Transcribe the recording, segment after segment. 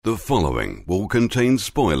The following will contain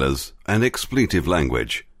spoilers and expletive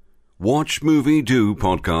language. Watch Movie Do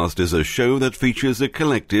podcast is a show that features a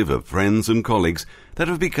collective of friends and colleagues that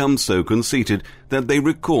have become so conceited that they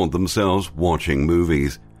record themselves watching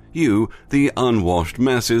movies. You, the unwashed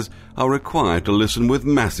masses, are required to listen with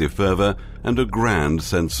massive fervor and a grand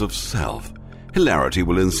sense of self. Hilarity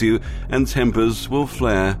will ensue and tempers will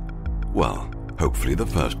flare. Well, hopefully the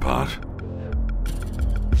first part.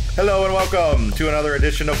 Hello and welcome to another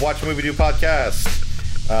edition of Watch Movie Do podcast.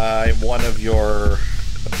 I'm one of your...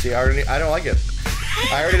 See, I don't like it.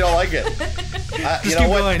 I already don't like it. You know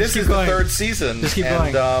what? Going, this is the third season. Just keep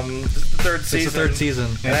going. This is the third season. It's the third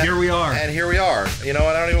season. And here we are. And here we are. You know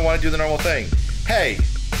what? I don't even want to do the normal thing. Hey,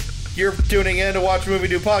 you're tuning in to Watch Movie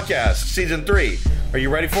Do podcast, season 3. Are you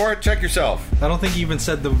ready for it? Check yourself. I don't think you even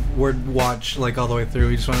said the word watch like all the way through.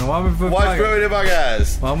 You just went, Watch Movie Do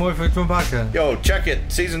podcast. Watch Movie Do podcast. Yo, check it.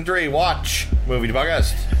 Season 3. Watch Movie Do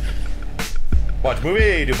podcast. Watch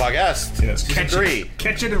Movie Do podcast. Yes, season 3.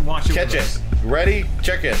 Catch it and watch it. Catch it. Ready?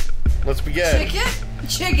 Check it. Let's begin.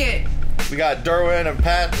 Check it. We got Derwin and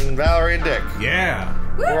Pat and Valerie and Dick. Yeah.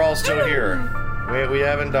 We're all still here. We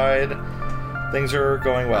haven't died. Things are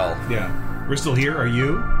going well. Yeah. We're still here. Are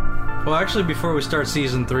you? Well, actually, before we start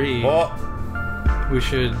season 3, we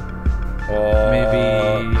should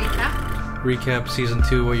maybe recap season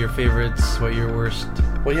 2. What your favorites? What your worst?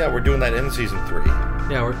 Well, yeah, we're doing that in season 3.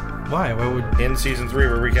 Yeah, why? Why would? In season 3,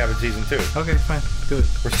 we're recapping season 2. Okay, fine. Do it.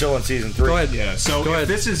 We're still in season 3. Go ahead. Yeah. So Go if ahead.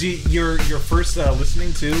 this is your first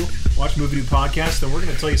listening to Watch Movie Do podcast, then we're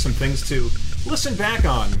going to tell you some things to listen back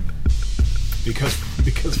on because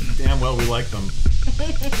damn well we like them.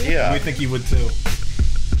 Yeah. We think you would too.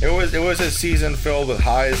 It was a season filled with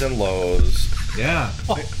highs and lows. Yeah.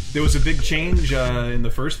 There was a big change in the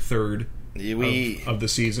first third We of the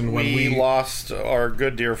season when we lost our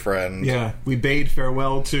good dear friend. Yeah, we bade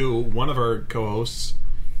farewell to one of our co-hosts,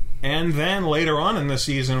 and then later on in the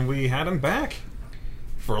season we had him back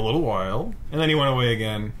for a little while, and then he went away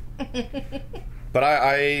again.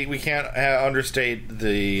 But we can't understate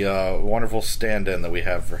the wonderful stand-in that we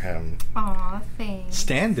have for him. Aw, thanks.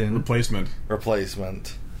 Stand-in?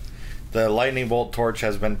 Replacement. The lightning bolt torch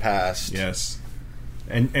has been passed. Yes.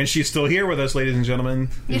 And she's still here with us, ladies and gentlemen.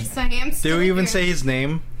 Yes, I am still Do we even here. say his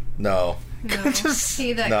name? No. No.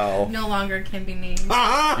 He that no longer can be named. You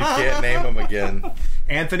can't name him again.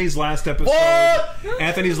 Anthony's last episode. What?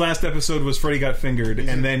 Anthony's last episode was Freddy Got Fingered,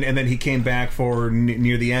 and then he came back for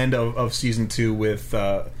near the end of season 2 with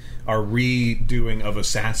our redoing of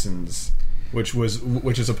Assassins, which is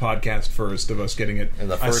a podcast first of us getting it in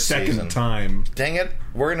the a first second season. time. Dang it!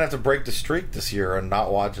 We're gonna have to break the streak this year and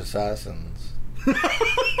not watch Assassins.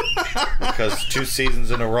 Because 2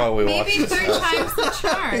 seasons in a row we watched Maybe 3 times the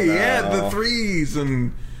charm. Yeah, the threes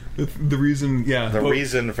and the reason. Yeah, the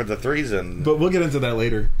reason for the threeson. But we'll get into that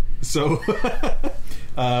later. So,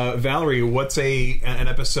 Valerie, what's an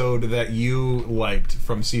episode that you liked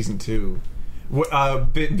from season 2?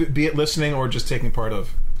 Be it listening or just taking part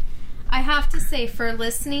of. I have to say, for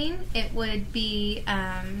listening, it would be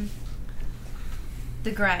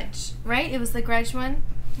The Grudge, right? It was The Grudge one.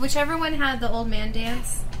 Whichever one had the old man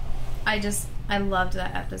dance, I loved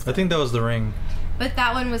that episode. I think that was The Ring. But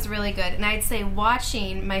that one was really good. And I'd say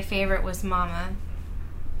watching, my favorite was Mama.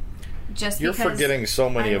 You're forgetting so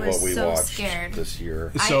many of what we watched scared. this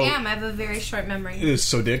year. So, I am. I have a very short memory.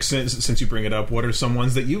 So, Dick, since you bring it up, what are some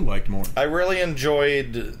ones that you liked more? I really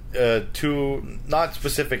enjoyed 2, not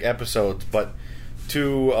specific episodes, but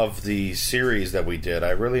 2 of the series that we did.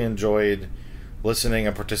 I really enjoyed listening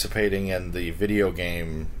and participating in the video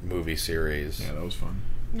game movie series. Yeah, that was fun.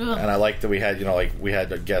 Ugh. And I liked that we had, we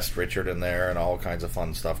had a guest Richard in there and all kinds of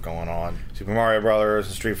fun stuff going on. Super Mario Brothers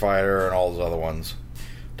and Street Fighter and all those other ones.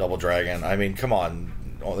 Double Dragon. I mean, come on.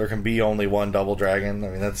 There can be only one Double Dragon. I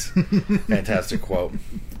mean, that's a fantastic quote. And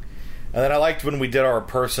then I liked when we did our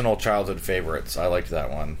personal childhood favorites. I liked that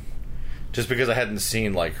one. Just because I hadn't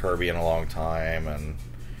seen, Herbie in a long time and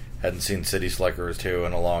hadn't seen City Slickers 2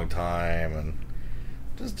 in a long time. And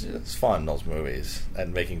it's fun, those movies.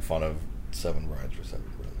 And making fun of Seven Brides for Seven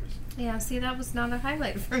Brothers. Yeah, see, that was not a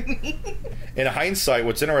highlight for me. In hindsight,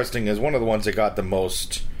 what's interesting is one of the ones that got the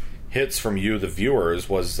most hits from you, the viewers,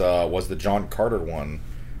 was the John Carter one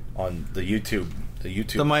on the YouTube.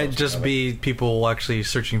 That might just be people actually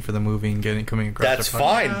searching for the movie and coming across. That's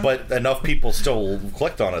fine, but enough people still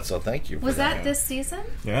clicked on it, so thank you. Was that this season?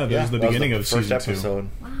 Yeah, that was the beginning of first season episode.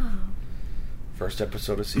 2. Wow. First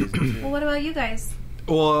episode of season 2. Well, what about you guys?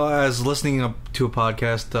 Well, as listening up to a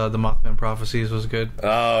podcast, the Mothman Prophecies was good.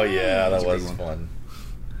 Oh yeah, that was one. fun.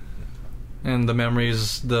 And the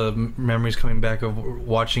memories coming back of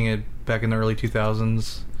watching it back in the early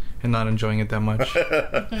 2000s. and not enjoying it that much.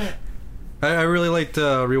 I really liked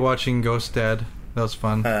rewatching Ghost Dad. That was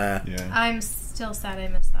fun. Yeah. I'm still sad I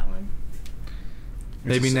missed that one.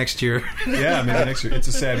 Maybe next year. Yeah, maybe next year. It's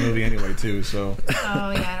a sad movie anyway, too. So.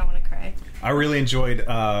 Oh yeah, I don't want to cry. I really enjoyed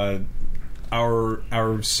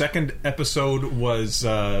our second episode was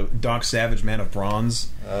Doc Savage, Man of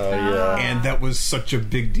Bronze. Oh yeah, and that was such a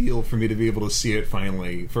big deal for me to be able to see it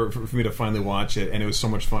finally, for me to finally watch it, and it was so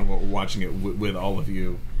much fun watching it with all of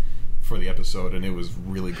you for the episode, and it was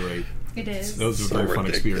really great. It is. That was a very fun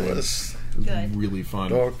experience. It was Good. really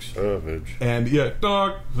fun. Doc Savage. And yeah,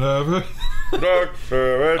 Doc Savage. Doc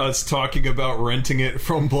Savage. Us talking about renting it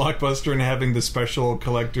from Blockbuster and having the special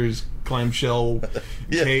collector's clamshell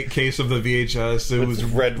case of the VHS. It With was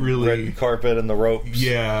red carpet and the ropes.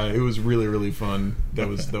 Yeah, it was really, really fun. That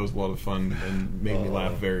was a lot of fun and made me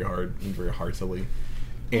laugh very hard and very heartily.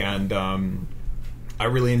 And I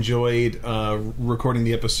really enjoyed recording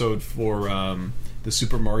the episode for the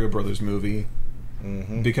Super Mario Brothers movie.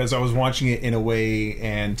 Mm-hmm. Because I was watching it in a way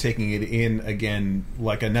and taking it in again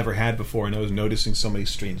like I never had before, and I was noticing so many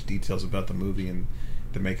strange details about the movie and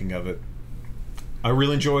the making of it. I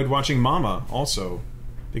really enjoyed watching Mama also,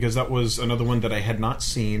 because that was another one that I had not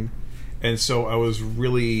seen, and so I was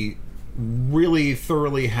really, really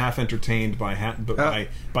thoroughly half entertained by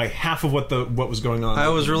half of what was going on. I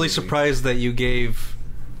was really surprised that you gave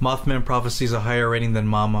Mothman Prophecies a higher rating than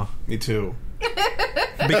Mama. Me too.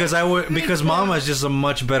 Because Mama is just a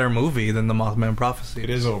much better movie than the Mothman Prophecy.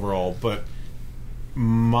 It is overall, but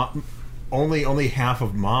only half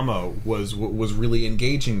of Mama was really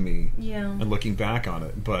engaging me. Yeah. And looking back on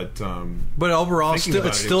it, but overall,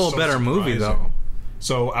 it's still a better movie though.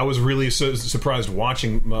 So I was really surprised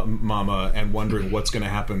watching Mama and wondering what's going to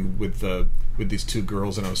happen with these two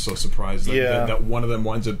girls, and I was so surprised that one of them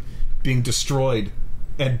winds up being destroyed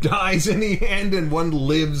and dies in the end, and one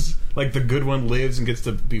lives, like the good one lives and gets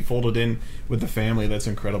to be folded in with the family. That's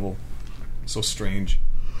incredible. So strange.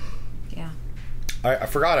 Yeah. I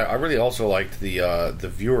forgot it. I really also liked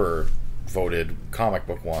the viewer voted comic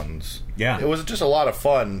book ones. Yeah. It was just a lot of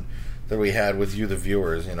fun that we had with you, the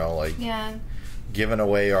viewers, giving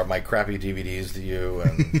away my crappy DVDs to you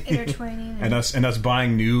and intertwining and us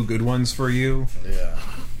buying new good ones for you. Yeah.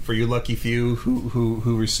 For you lucky few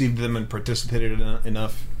who received them and participated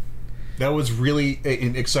enough. That was really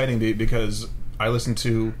exciting because I listen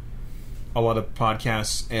to a lot of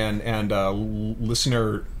podcasts, and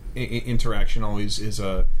listener interaction always is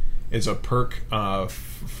a perk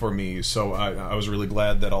for me. So I was really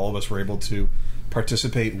glad that all of us were able to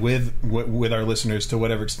participate with our listeners to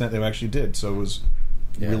whatever extent they actually did. So it was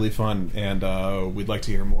really fun, and we'd like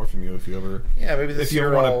to hear more from you if you ever maybe this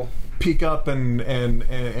year want to peek up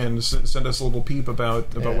and send us a little peep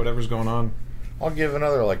about whatever's going on. I'll give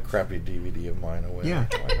another crappy DVD of mine away. Yeah,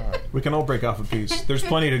 why not? We can all break off a piece. There's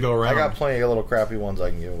plenty to go around. I got plenty of little crappy ones I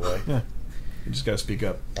can give away. Yeah, you just gotta speak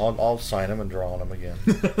up. I'll sign them and draw on them again.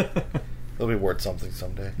 They'll be worth something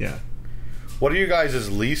someday. Yeah. What are you guys'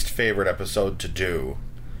 least favorite episode to do?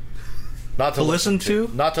 Not to listen to?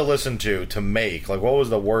 Not to listen to make. What was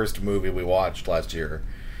the worst movie we watched last year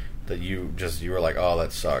that you were like, oh,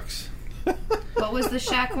 that sucks? What was the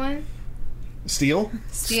Shaq one? Steel?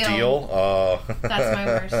 Oh. That's my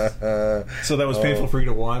worst. So that was painful for you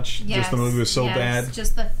to watch? Yes. Just the movie was so bad?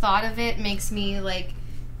 Just the thought of it makes me,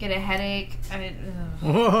 get a headache.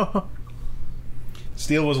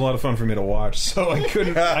 Steel was a lot of fun for me to watch, so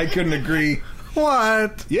I couldn't agree.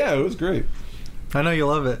 What? Yeah, it was great. I know you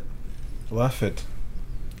love it. Love it.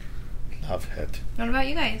 Love it. What about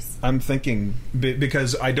you guys? I'm thinking,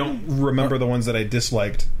 because I don't remember the ones that I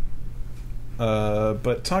disliked.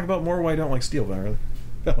 But talk about more why I don't like Steel, Valerie.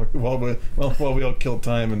 While we all kill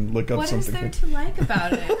time and look up something. What is there to like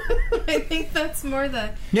about it? I think that's more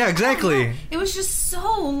the... Yeah, exactly. It was just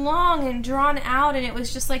so long and drawn out, and it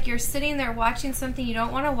was just like you're sitting there watching something you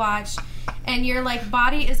don't want to watch, and your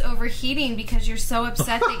body is overheating because you're so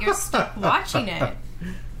upset that you're stuck watching it.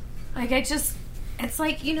 It's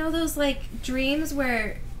like, those dreams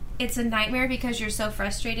where it's a nightmare because you're so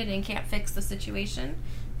frustrated and can't fix the situation.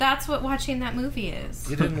 That's what watching that movie is.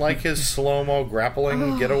 You didn't like his slow-mo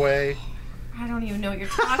grappling getaway? I don't even know what you're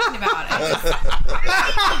talking about.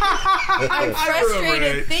 I'm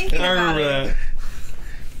frustrated thinking about it.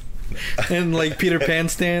 And Peter Pan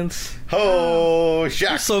stance. Oh,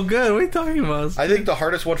 Shaq. So good. What are you talking about? I think the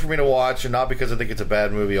hardest one for me to watch, and not because I think it's a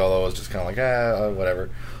bad movie, although it's just kind of whatever,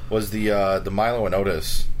 was the Milo and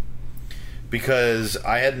Otis. Because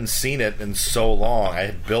I hadn't seen it in so long. I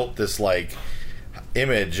had built this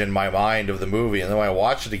image in my mind of the movie, and then when I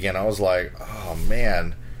watched it again, I was like, oh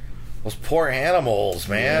man, Those poor animals,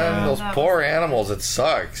 man. Yeah. Those poor animals. It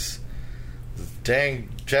sucks. The dang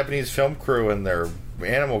Japanese film crew and their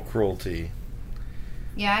animal cruelty.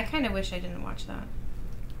 Yeah, I kind of wish I didn't watch that.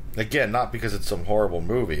 Again, not because it's some horrible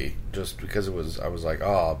movie, just because I was like,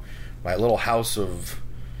 oh, my little house of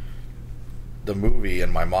the movie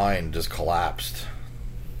in my mind just collapsed.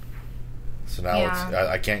 So now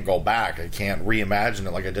I can't go back. I can't reimagine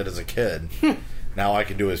it like I did as a kid. Now I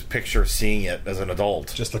can do is picture seeing it as an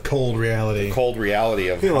adult. Just the cold reality. The cold reality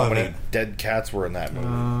of how many dead cats were in that movie.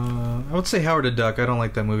 I would say Howard the Duck. I don't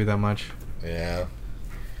like that movie that much. Yeah.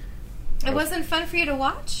 It wasn't fun for you to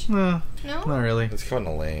watch? No, No? not really. It's kind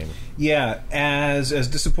of lame. Yeah, as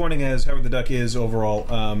disappointing as Howard the Duck is overall,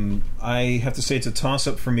 I have to say it's a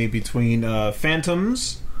toss-up for me between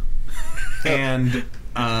Phantoms and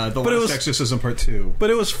The Last Exorcism Part 2.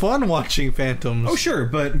 But it was fun watching Phantoms. Oh, sure,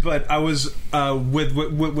 but I was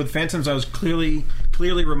with Phantoms, I was clearly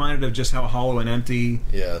reminded of just how hollow and empty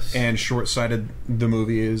and short-sighted the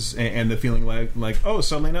movie is, and the feeling like oh,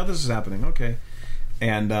 suddenly now this is happening. Okay.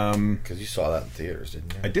 And because you saw that in theaters,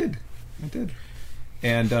 didn't you? I did.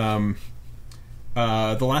 And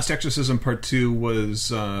The Last Exorcism Part 2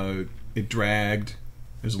 was it dragged.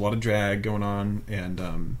 There's a lot of drag going on,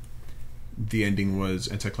 and the ending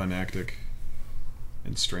was anticlimactic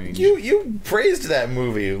and strange. You praised that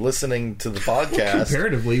movie listening to the podcast.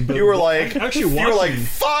 Comparatively, but you were like, actually you were like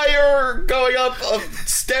fire going up a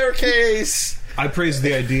staircase. I praised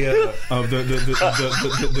the idea of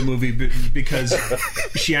the movie because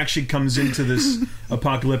she actually comes into this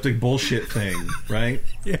apocalyptic bullshit thing, right?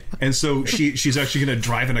 Yeah. And so she's actually going to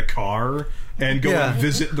drive in a car and go and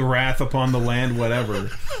visit the wrath upon the land, whatever.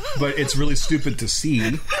 But it's really stupid to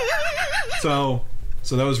see. So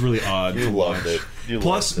that was really odd. You loved it.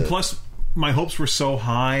 Plus, my hopes were so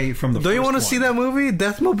high from the Don't first you want to see that movie?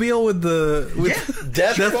 Deathmobile with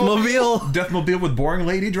Deathmobile? Deathmobile with boring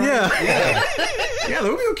lady driver? Yeah, that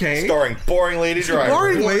would be okay. Starring boring lady driver.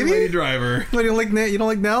 Boring lady driver. What, you don't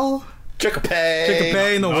like Nell?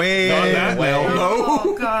 Chickapay in the way. Not Nell. No.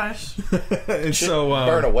 Oh, gosh. And so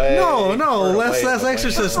burn away. No, Burn Last away.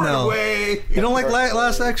 Exorcist Nell. Away. You don't like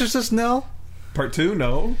Last Exorcist Nell? Part 2,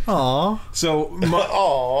 no. Aw. So, me too.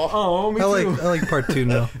 I like Part 2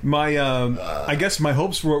 now. My, I guess my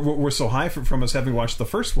hopes were so high from us having watched the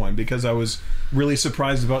first one because I was really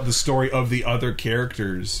surprised about the story of the other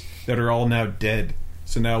characters that are all now dead.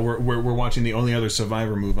 So now we're watching the only other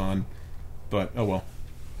survivor move on. But oh well.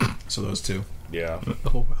 So those two. Yeah.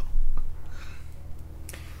 Oh well.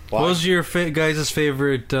 What was your guys'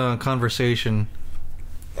 favorite conversation?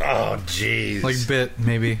 Oh, jeez. Like bit,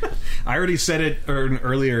 maybe. I already said it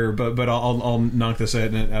earlier, but I'll knock this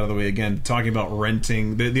out of the way again. Talking about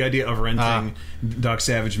renting, the idea of renting Doc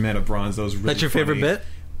Savage Men of Bronze. That was really That's your funny. favorite bit?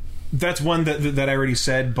 That's one that I already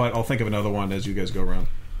said, but I'll think of another one as you guys go around.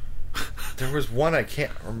 There was one, I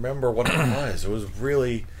can't remember what it was. It was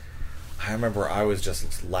really... I remember I was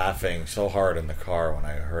just laughing so hard in the car when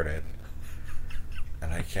I heard it.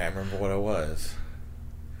 And I can't remember what it was.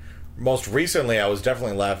 Most recently, I was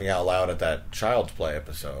definitely laughing out loud at that Child's Play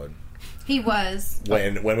episode. He was.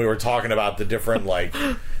 When we were talking about the different,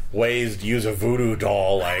 ways to use a voodoo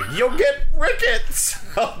doll, you'll get rickets!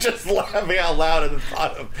 I'm just laughing out loud at the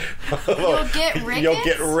thought of... You'll get rickets? You'll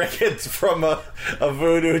get rickets from a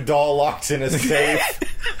voodoo doll locked in a safe.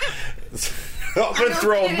 I'm going to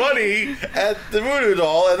throw money at the voodoo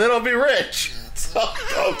doll and then I'll be rich. So,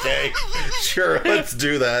 okay, sure, let's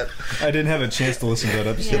do that. I didn't have a chance to listen to that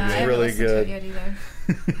episode. Yeah, It's really good.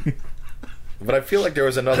 Either. But I feel like there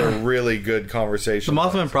was another really good conversation. The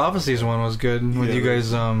Mothman Prophecies one was good with you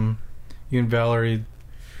guys, you and Valerie.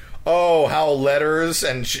 Oh, how letters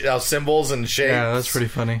and how symbols and shapes. Yeah, that's pretty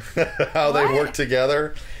funny. How they work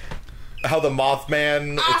together. How the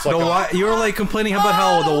Mothman, it's like The Y, you were complaining about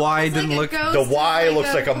how the Y didn't look. the Y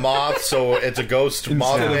looks like a moth, so it's a ghost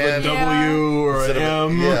Instead of a Mothman. W or an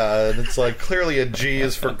M. Yeah, and it's clearly a G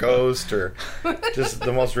is for ghost, or just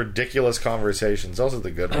the most ridiculous conversations. Those are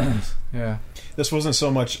the good ones. Yeah. This wasn't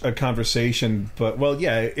so much a conversation, but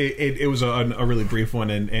it was a really brief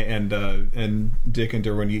one, and Dick and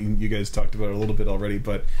Derwin, you guys talked about it a little bit already.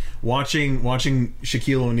 But watching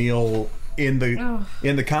Shaquille O'Neal in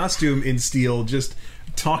the costume in Steel, just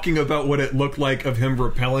talking about what it looked like of him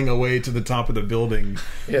rappelling away to the top of the building,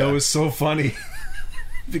 that was so funny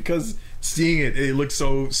because seeing it looked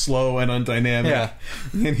so slow and undynamic,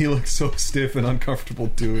 and he looked so stiff and uncomfortable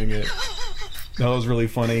doing it. That was really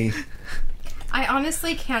funny. I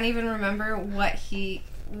honestly can't even remember what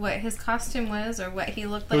his costume was or what he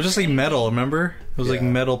looked like. It was just metal, remember? It was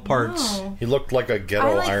metal parts. No. He looked like a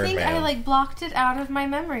ghetto Iron Man. I blocked it out of my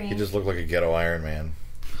memory. He just looked like a ghetto Iron Man.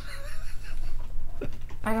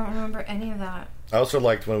 I don't remember any of that. I also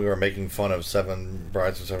liked when we were making fun of Seven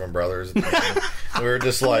Brides and Seven Brothers. We were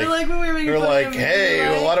just like,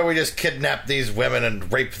 hey, why don't we just kidnap these women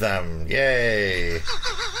and rape them? Yay!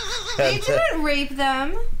 They didn't rape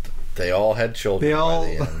them. They all had children by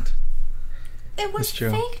the end. It was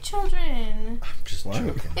fake children. I'm just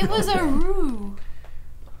joking. It was a ruse.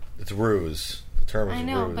 It's ruse. The term is ruse. I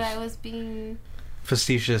know, but I was being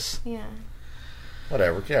facetious. Yeah.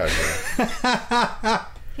 Whatever. Yeah.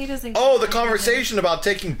 He doesn't. Oh, the conversation about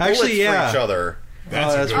taking bullets for each other.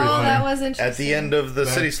 That's that was interesting. At the end of the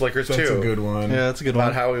City Slickers too. That's a good one. Yeah, that's a good one.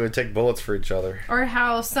 About how we would take bullets for each other. Or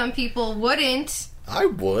how some people wouldn't. I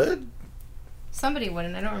would. Somebody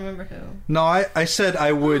wouldn't. I don't remember who. No, I said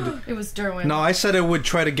I would. It was Derwin. No, I said I would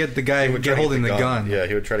try to get the guy holding the gun. Yeah,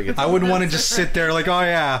 he would try to get the I wouldn't want to just sit there like, oh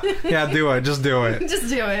yeah, do it. Just do it. Just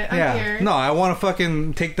do it. I'm here. No, I want to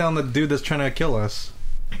fucking take down the dude that's trying to kill us.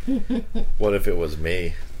 What if it was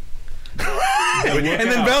me? And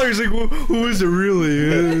then Valerie's like, who is it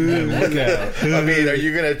really? Look out. I mean, are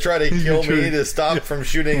you going to try to kill me to stop from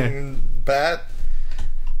shooting Pat?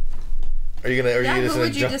 Are you going to... who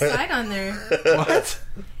would you decide on there? What?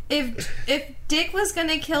 If Dick was going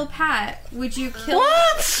to kill Pat, would you kill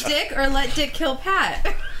Dick or let Dick kill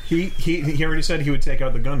Pat? He already said he would take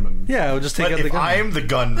out the gunman. Yeah, I would just take out the gunman. I'm the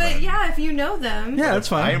gunman. But yeah, if you know them. Yeah, that's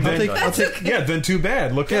fine. I'll take. Yeah, then too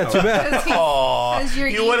bad. Look out. Too bad. Aw,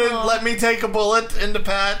 you wouldn't let me take a bullet into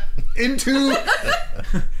Pat? Into...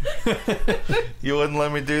 You wouldn't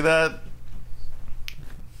let me do that?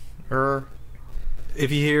 If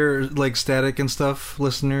you hear like static and stuff,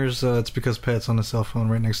 listeners, it's because Pat's on the cell phone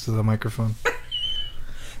right next to the microphone.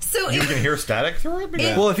 So you can hear static through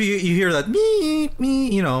it? Well, if you hear that me,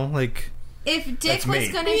 you know, like... If Dick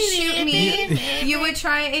was going to shoot me, you would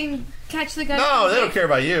try and catch the gun. No, they don't care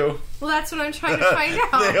about you. Well, that's what I'm trying to find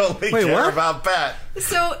out. They only care about Pat.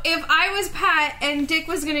 So if I was Pat and Dick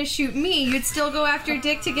was going to shoot me, you'd still go after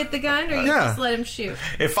Dick to get the gun, or you'd just let him shoot?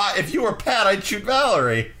 If you were Pat, I'd shoot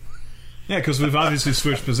Valerie. Yeah, because we've obviously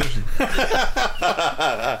switched positions.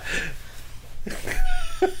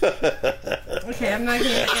 Okay, I'm not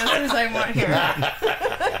getting the answers I want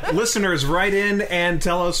here. Listeners, write in and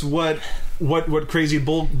tell us what crazy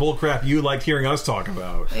bull crap you liked hearing us talk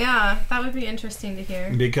about. Yeah, that would be interesting to hear.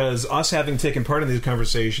 Because us having taken part in these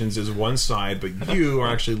conversations is one side, but you are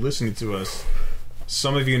actually listening to us.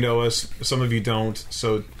 Some of you know us, some of you don't,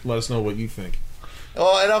 so let us know what you think.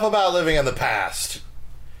 Oh, enough about living in the past.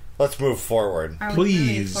 Let's move forward. Are we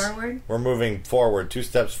Please. moving forward? We're moving forward. 2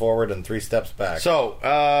 steps forward and 3 steps back. So,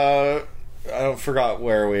 I forgot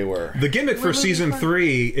where we were. The gimmick for season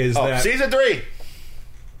 3 is that... Season 3!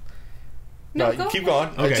 No, keep going.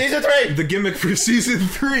 Okay. Season 3! The gimmick for season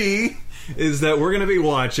 3 is that we're going to be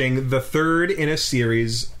watching the third in a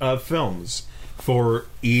series of films for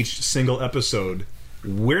each single episode.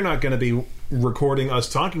 We're not going to be recording us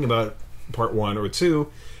talking about part 1 or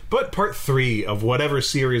 2, but part 3 of whatever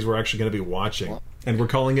series we're actually going to be watching. And we're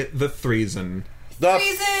calling it The Threeson. The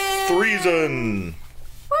Threeson!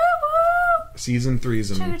 Woo-woo! Season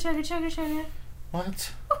Threeson. Chugga.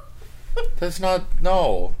 What? That's not...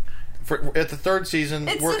 No. At the third season,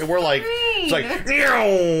 we're like... It's like...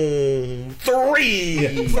 Threeson!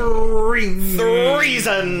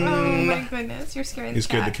 Oh my goodness, you're scaring the cat. You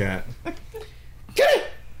scared the cat. Get it!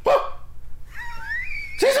 Whoa!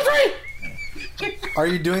 Season 3! Are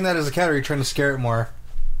you doing that as a cat, or are you trying to scare it more?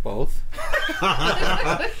 Both.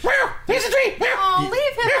 Season 3! Oh,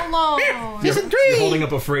 leave him alone. Season 3! You're holding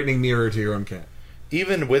up a frightening mirror to your own cat.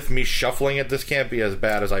 Even with me shuffling it, this can't be as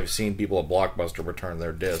bad as I've seen people at Blockbuster return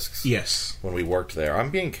their discs. Yes. When we worked there. I'm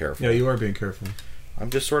being careful. Yeah, you are being careful. I'm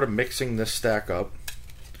just sort of mixing this stack up.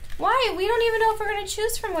 Why? We don't even know if we're going to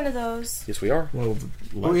choose from one of those. Yes, we are. Well,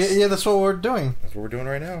 yeah, that's what we're doing. That's what we're doing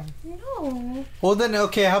right now. No. Well, then,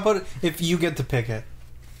 okay, how about if you get to pick it?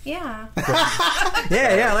 Yeah.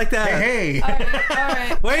 Yeah, I like that. Hey! All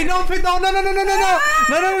right. Wait, no, pick... No, the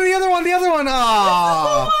other one.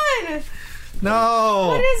 Oh. This is No.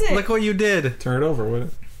 What is it? Look what you did. Turn it over. What?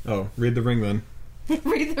 Oh, read the ring then. the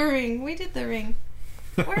one. Read the ring. We did the ring.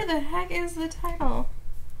 Where the heck is the title?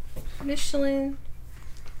 Michelin.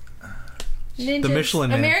 Ninja. The Michelin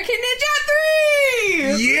Man. American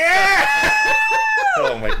Ninja 3! Yeah!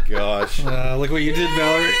 Oh my gosh. Look what you did,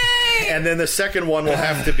 Valerie. And then the second one will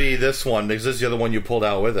have to be this one, because this is the other one you pulled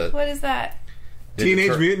out with it. What is that?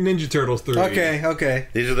 Teenage Mutant Ninja Turtles 3. Okay.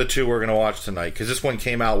 These are the 2 we're going to watch tonight, because this one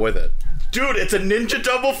came out with it. Dude, it's a ninja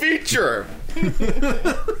double feature!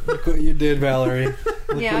 Look what you did, Valerie. Look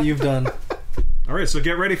what you've done. Alright, so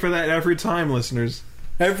get ready for that every time, listeners.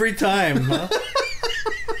 Every time, huh?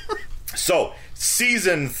 So,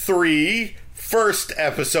 Season 3, first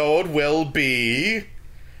episode will be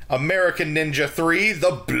American Ninja 3: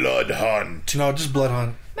 The Blood Hunt. No, just Blood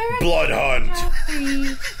Hunt. Blood Hunt.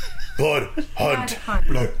 Blood Hunt.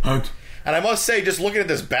 Blood Hunt. And I must say, just looking at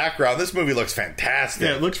this background, this movie looks fantastic.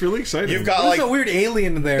 Yeah, it looks really exciting. You've got There's like a weird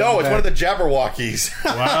alien in there. no, in it's one of the Jabberwockies.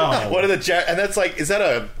 Wow. One of the and that's like, is that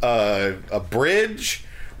a bridge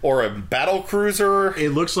or a battle cruiser?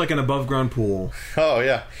 It looks like an above ground pool. Oh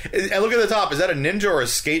yeah, and look at the top. Is that a ninja or a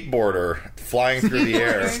skateboarder flying through the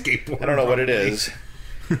air? Skateboard, I don't know what it is.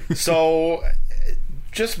 So,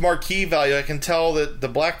 just marquee value. I can tell that the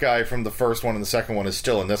black guy from the first one and the second one is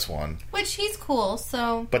still in this one. Which he's cool,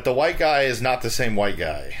 so... But the white guy is not the same white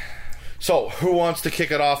guy. So, who wants to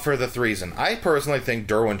kick it off for the threeson? I personally think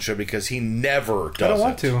Derwin should because he never does it. I don't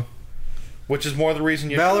want to. Which is more the reason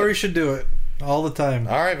you Valerie should do it all the time.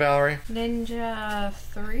 All right, Valerie. Ninja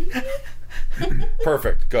 3?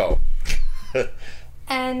 Perfect. Go.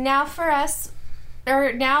 And now for us...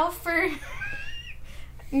 Or now for...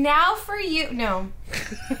 Now for you... No.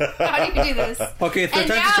 How do you do this? Okay, third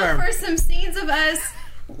And time's now a charm. for some scenes of us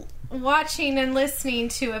watching and listening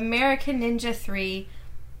to American Ninja 3: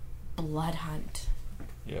 Blood Hunt.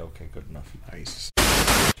 Yeah, okay, good enough. Nice.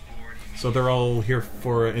 So they're all here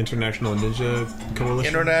for an International Ninja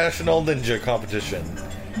Coalition? International Ninja Competition.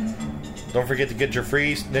 Don't forget to get your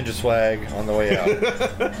free ninja swag on the way out.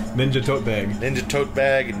 Ninja tote bag. Ninja tote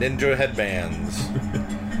bag and ninja headbands.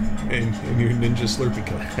 And your Ninja Slurpee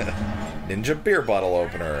cup. Ninja beer bottle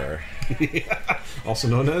opener. Also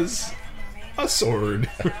known as a sword.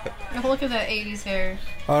 Oh, look at that 80s hair.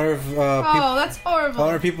 I wonder if, Oh, that's horrible. I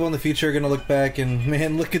wonder if people in the future are going to look back and,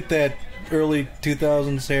 man, look at that early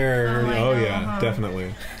 2000s hair. Oh yeah,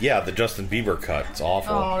 definitely. Yeah, the Justin Bieber cut. It's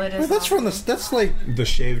awful. Oh, it Well, is. that's from the... That's like... The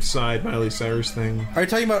shaved side Miley Cyrus thing. Are you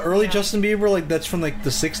talking about early Justin Bieber? Like, that's from, like,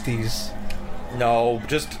 the 60s. No,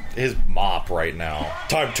 just his mop right now.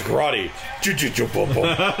 Time to karate. Boom, boom.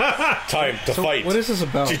 Time to fight. What is this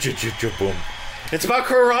about? Boom. It's about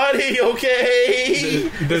karate, okay?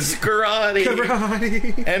 There's It's karate.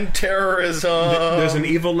 karate. And terrorism. There's an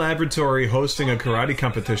evil laboratory hosting a karate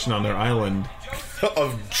competition on their island.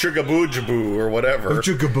 Of Chugaboo or whatever.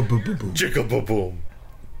 Chugaboo. Chickaboom.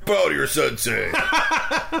 Bow to your sensei.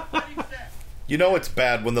 You know it's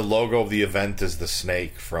bad when the logo of the event is the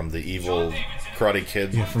snake from the evil Karate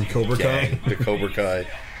Kid From Cobra gang, Kai. the Cobra Kai. I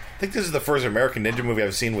think this is the first American Ninja movie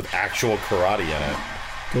I've seen with actual karate in it.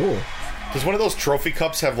 Cool. Does one of those trophy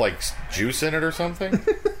cups have like juice in it or something?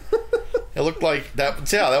 It looked like that.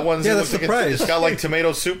 Yeah, that one's. Yeah, it that's looks the like prize. It's got like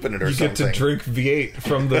tomato soup in it or You something. get to drink V8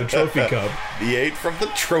 from the trophy cup. V8 from the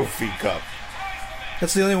trophy cup.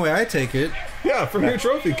 That's the only way I take it. Yeah, from your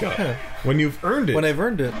trophy cup. Yeah. When you've earned it. When I've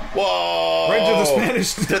earned it. Whoa! Right to the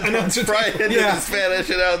Spanish announcer Right into Yeah. the Spanish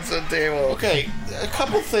announcer table. Okay, a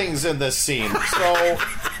couple things in this scene. So,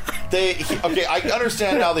 I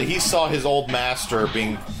understand now that he saw his old master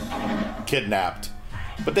being kidnapped.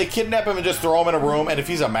 But they kidnap him and just throw him in a room, and if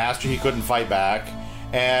he's a master, he couldn't fight back.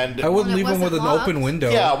 And I wouldn't Well, it leave him with an wasn't locked. open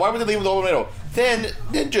window. yeah, why would they leave him with the open window? Then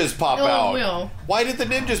ninjas pop Oh, out. will. Why did the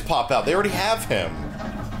ninjas pop out? They already have him.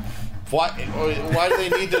 Why do they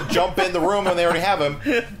need to jump in the room when they already have him?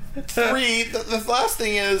 3, the last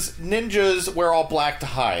thing is, ninjas wear all black to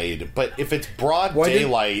hide, but if it's broad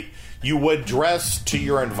daylight, you would dress to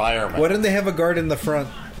your environment. Why didn't they have a guard in the front?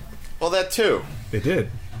 Well, that too. They did.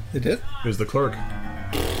 They did? It was the clerk.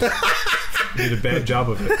 Did a bad job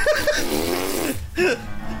of it.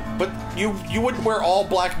 But you wouldn't wear all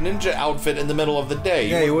black ninja outfit in the middle of the day.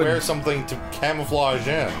 Yeah, you you would wear wouldn't. something to camouflage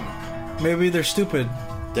in. Maybe they're stupid.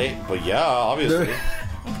 But yeah, obviously.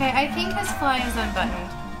 Okay, I think his fly is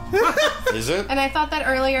unbuttoned. Is it? And I thought that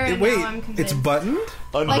earlier, and Wait, now I'm convinced. it's buttoned?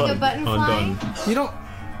 Like a button fly? Undone. You don't...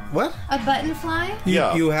 What? A button fly?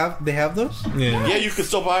 Yeah. You have... They have those? Yeah. Yeah, you could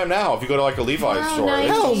still buy them now if you go to like a Levi's Oh, store. nice.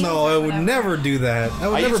 Hell no, I would Whatever. never do that. I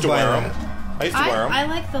would I never used to buy wear that. them. I used to wear them. I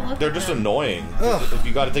like the look They're of just them. annoying. Ugh. If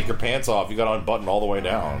you got to take your pants off, you got to unbutton all the way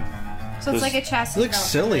down. So it's this- like a chastity It looks belt.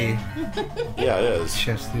 silly. Yeah, it is.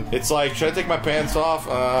 Chastity. It's like, should I take my pants off?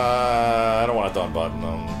 I don't want to unbutton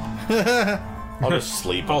them. I'll just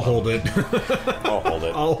sleep. I'll hold it. I'll hold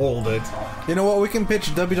it. I'll hold it. You know what? We can pitch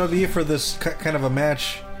WWE for this kind of a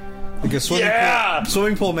match. Like a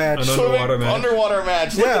swimming pool match. An underwater match. Underwater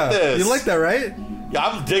match. Look Yeah. at this. You like that, right? Yeah,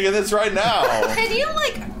 I'm digging this right now. Can you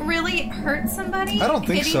like really hurt somebody? I don't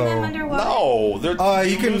think hitting so. them underwater? No, they're.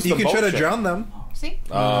 You can lose you the can try to motion. drown them. See?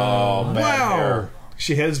 Oh, bad hair.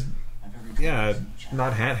 She has,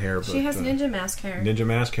 not hat hair, but She has ninja mask hair. ninja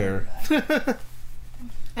mask hair.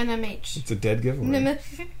 NMH. It's a dead giveaway.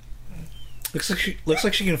 NMH. Looks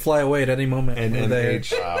like she can fly away at any moment. And They-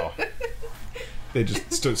 NH. Wow. They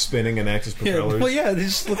just start spinning and act as propellers. Well, yeah, they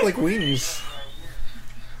just look like wings.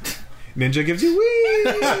 Ninja gives you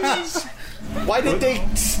wings! Why did they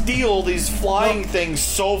steal these flying things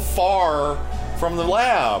so far from the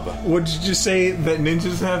lab? What did you say that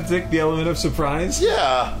ninjas have, Dick? The element of surprise?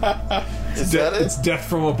 Yeah. Is that it? It's death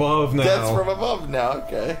from above now. Death from above now,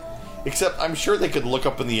 okay. Except I'm sure they could look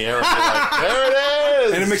up in the air and be like, there it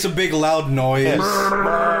is! And it makes a big loud noise.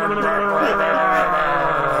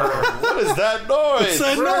 What is that noise? What's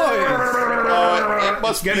that noise? It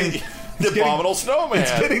must be the Abominable Snowman.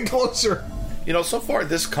 It's getting closer. You know, so far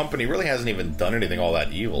this company really hasn't even done anything all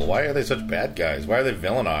that evil. Why are they such bad guys? Why are they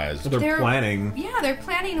villainized? They're planning. Yeah, they're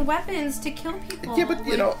planning weapons to kill people. Yeah, but,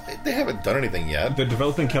 you know, they haven't done anything yet. They're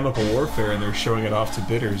developing chemical warfare and they're showing it off to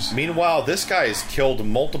bidders. Meanwhile, this guy's killed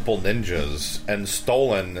multiple ninjas and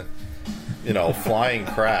stolen, you know, flying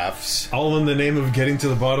crafts. All in the name of getting to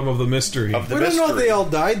the bottom of the mystery. Of the We don't know if they all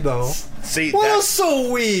died, though. See, Well, that's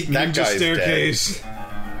so weak. that Ninja guy's staircase. dead.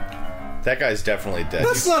 That guy's definitely dead.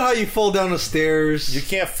 That's not how you fall down the stairs. You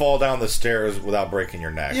can't fall down the stairs without breaking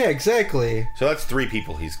your neck. Yeah, exactly. So that's 3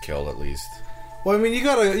 people he's killed at least. Well, I mean, you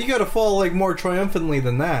gotta fall like more triumphantly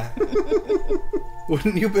than that.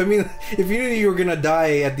 Wouldn't you? I mean, if you knew you were gonna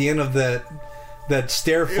die at the end of that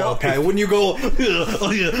stair fall, Kai, wouldn't you go? If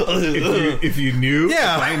you knew,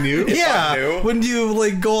 Yeah, if I knew, yeah. I knew. Wouldn't you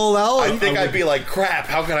like go all out? I think I'd be like, crap,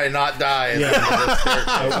 how can I not die?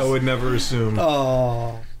 I would never assume.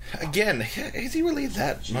 Oh, Again, is he really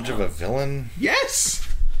that much of a villain? Yes.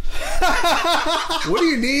 What do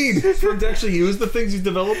you need for him to actually use the things he's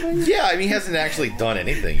developing? Yeah, I mean, he hasn't actually done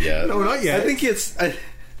anything yet. No, not yet. I think it's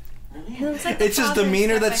He looks like the it's his father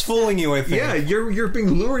demeanor in that's Step by fooling you. I think. Yeah, you're being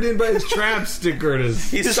lured in by his traps, Dick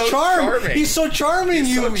Curtis. He's His so charm. charming. He's so charming.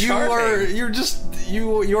 He's so charming.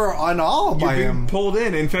 You're on awe by You're being him. pulled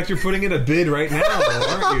in. In fact, you're putting in a bid right now,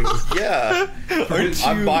 aren't you? Yeah. Aren't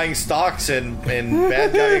I'm you- buying stocks in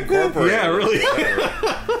Bad Guy Incorporated. Yeah, really.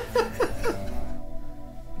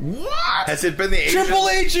 What? Has it been the Asian... Triple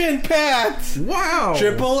Agent Pat. Wow.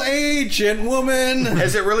 Triple Agent woman.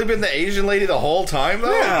 Has it really been the Asian lady the whole time,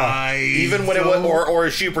 though? Yeah. Even when it was... Or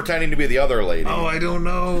is she pretending to be the other lady? Oh, I don't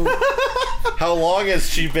know. How long has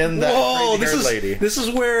she been that Whoa, crazy-haired lady? this is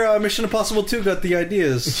where Mission Impossible 2 got the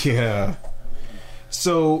ideas. Yeah.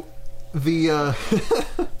 So, the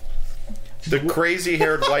The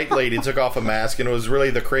crazy-haired white lady took off a mask, and it was really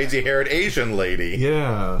the crazy-haired Asian lady.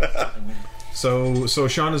 yeah. So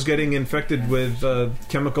Sean is getting infected with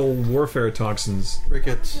chemical warfare toxins.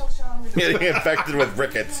 Ricketts. Getting infected with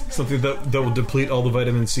rickets. Something that will deplete all the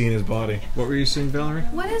vitamin C in his body. What were you saying, Valerie?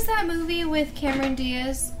 What is that movie with Cameron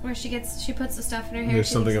Diaz where she puts the stuff in her hair? There's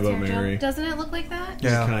she something thinks it's about hair gel? Mary. Doesn't it look like that?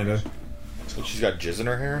 Yeah. Kinda. She's got jizz in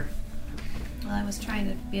her hair? Well, I was trying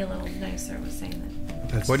to be a little nicer with saying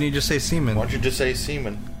that. Why didn't you just say semen? Why don't you just say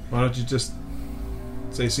semen? Why don't you just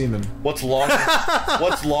say semen? What's long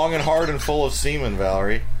and hard and full of semen,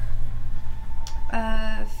 Valerie?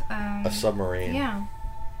 A submarine. Yeah.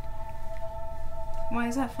 Why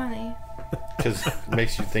is that funny? Because it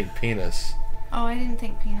makes you think penis. Oh, I didn't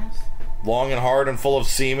think penis. Long and hard and full of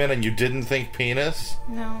semen, and you didn't think penis?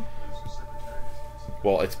 No.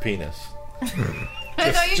 Well, it's penis.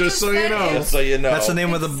 I thought you just so you said know. it. Just so you know. That's the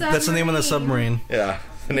name of the. It's That's the name of the submarine. Yeah.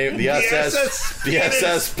 The name, the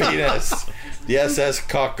SS penis. The SS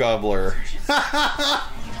cock gobbler.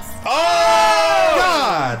 Oh!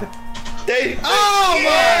 God!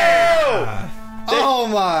 Oh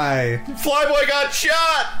my! Flyboy got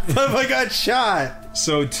shot! I got shot.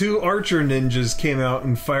 So 2 archer ninjas came out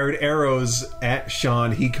and fired arrows at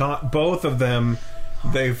Sean. He caught both of them.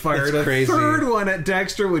 They fired That's a crazy. third one at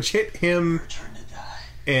Dexter, which hit him.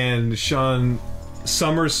 And Sean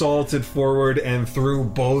somersaulted forward and threw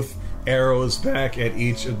both arrows back at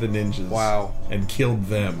each of the ninjas. Wow. And killed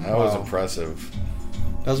them. That was impressive.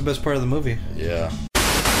 That was the best part of the movie. Yeah.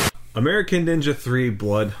 American Ninja 3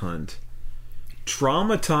 Blood Hunt.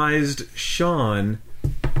 Traumatized Sean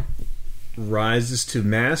rises to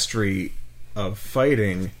mastery of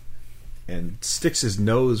fighting and sticks his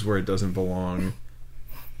nose where it doesn't belong,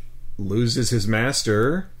 loses his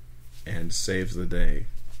master, and saves the day.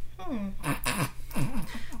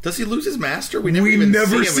 Does he lose his master? We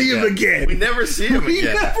never see him again. We never see him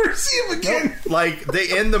again. never see him again. Like,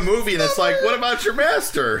 they end the movie and it's like, what about your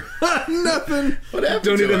master? Nothing. What happened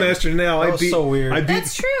Don't to need a him? master now. That was so weird.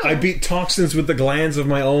 That's true. I beat toxins with the glands of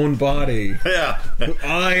my own body. Yeah.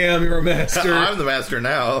 I am your master. I'm the master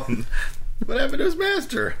now. What happened to his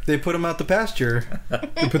master? They put him out the pasture.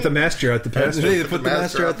 They put the master out the pasture. They put the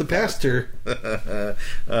master out the pasture.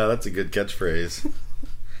 That's a good catchphrase.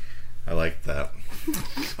 I like that.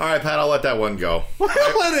 All right, Pat, I'll let that one go.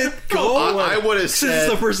 Let it go. I would have Since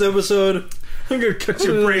said... the first episode. I'm gonna cut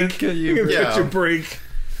you a break. Cut you a break.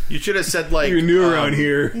 You should have said, like... You're new around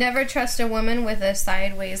here. Never trust a woman with a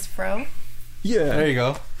sideways fro. Yeah. There you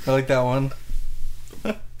go. I like that one.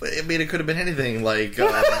 I mean, it could have been anything, like...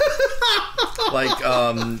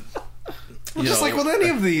 Just like with any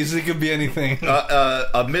of these, it could be anything.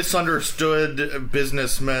 A misunderstood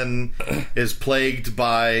businessman is plagued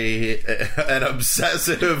by an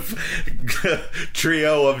obsessive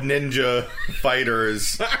trio of ninja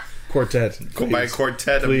fighters. Quartet. By a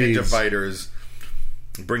quartet of ninja fighters,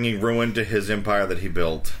 bringing ruin to his empire that he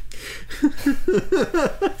built.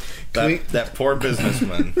 That poor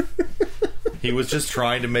businessman. He was just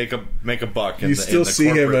trying to make a buck. You still see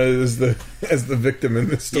him as the victim in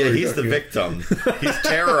this story. Yeah, he's the victim. He's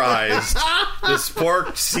terrorized. This poor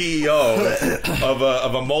CEO of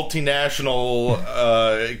a multinational,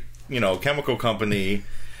 chemical company,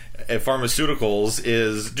 pharmaceuticals,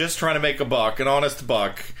 is just trying to make a buck, an honest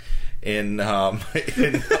buck, on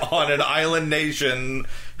an island nation,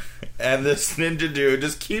 and this ninja dude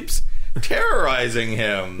just keeps terrorizing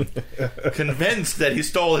him, convinced that he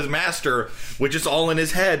stole his master, which is all in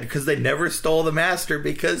his head, because they never stole the master,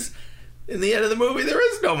 because in the end of the movie there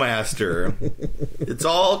is no master. It's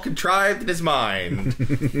all contrived in his mind.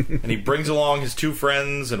 And he brings along his two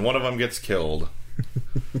friends, and one of them gets killed.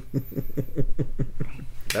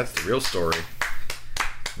 That's the real story.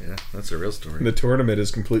 Yeah, that's the real story. The tournament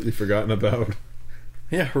is completely forgotten about.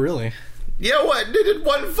 Yeah, really. Yeah, what? They did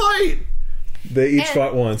one fight. They each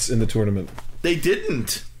fought once in the tournament. They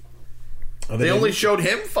didn't. They only showed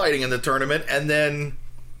him fighting in the tournament, and then...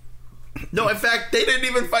 No, in fact, they didn't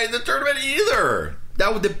even fight in the tournament either.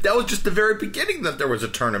 That was just the very beginning that there was a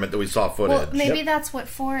tournament that we saw footage. Well, maybe that's what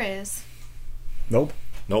 4 is. Nope.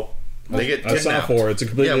 They get kidnapped. I saw 4. It's a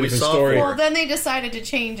completely different story. Well, then they decided to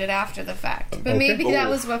change it after the fact. But maybe that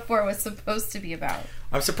was what 4 was supposed to be about.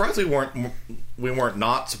 I'm surprised we weren't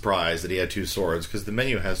not surprised that he had 2 swords, because the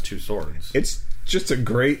menu has 2 swords. It's just a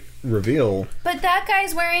great reveal. But that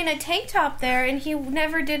guy's wearing a tank top there, and he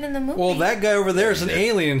never did in the movie. Well, that guy over there is an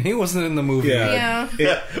alien. He wasn't in the movie. Yeah.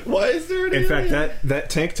 Why is there an alien? In fact, that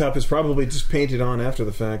tank top is probably just painted on after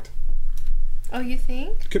the fact. Oh, you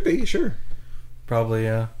think? Could be, sure. Probably,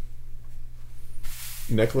 yeah.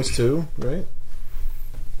 Necklace too, right?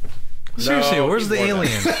 Seriously, where's the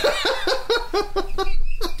alien?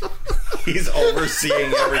 He's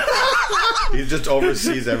overseeing everything. He just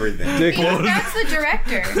oversees everything. Dick, That's the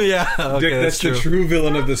director. Yeah, okay, Dick, that's true. the true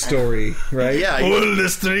villain of the story, right? Yeah. Pull the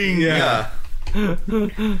string. Yeah.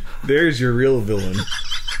 There's your real villain.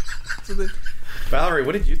 Valerie,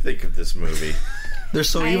 what did you think of this movie? They're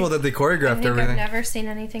so evil that they choreographed I've everything. never seen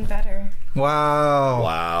anything better. Wow.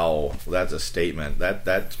 Wow, that's a statement. That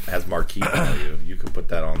has marquee value. You could put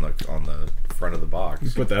that on the front of the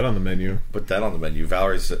box. Put that on the menu. Put that on the menu.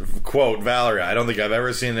 Valerie said, quote, Valerie, I don't think I've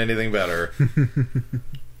ever seen anything better.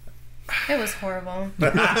 It was horrible.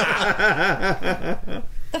 The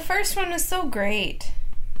first one was so great.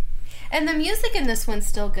 And the music in this one's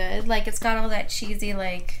still good. Like, it's got all that cheesy,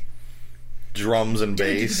 like... drums and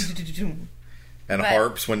bass. And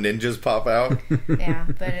harps when ninjas pop out. Yeah,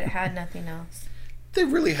 but it had nothing else. They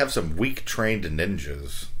really have some weak trained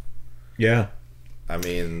ninjas. Yeah. I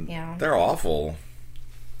mean, they're awful.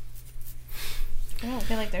 I don't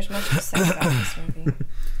feel like there's much to say about this movie.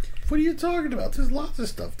 What are you talking about? There's lots of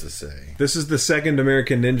stuff to say. This is the second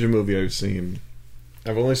American Ninja movie I've seen.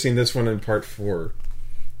 I've only seen this one in part 4.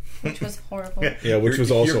 Which was horrible. Yeah, which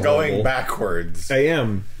was also You're going horrible. backwards. I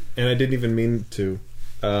am, and I didn't even mean to.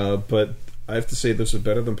 But I have to say this was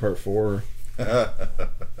better than part 4.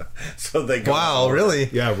 So they go Wow, forward. really?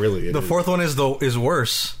 Yeah, really. The fourth one is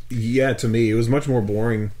worse. Yeah, to me. It was much more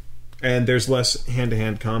boring. And there's less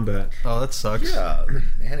hand-to-hand combat. Oh, that sucks. Yeah,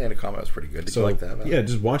 hand-to-hand combat was pretty good. Did you like that? Yeah,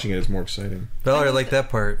 just watching it is more exciting. Valerie, I like that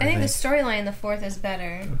part. I think the storyline in the 4th is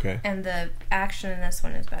better. Okay. And the action in this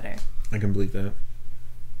one is better. I can believe that.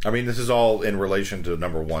 I mean, this is all in relation to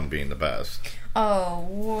number 1 being the best. Oh,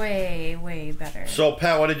 way, way better. So,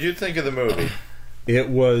 Pat, what did you think of the movie? It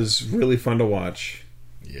was really fun to watch.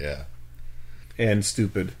 Yeah. And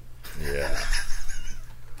stupid. Yeah.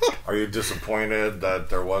 Are you disappointed that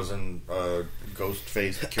there wasn't a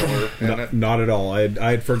ghost-faced killer in it? Not at all. I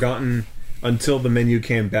had forgotten until the menu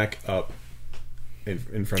came back up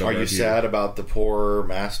in front of Are our you view. sad about the poor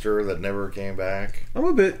master that never came back? I'm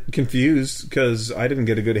a bit confused because I didn't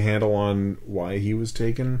get a good handle on why he was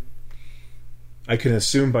taken. I can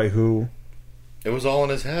assume by who. It was all in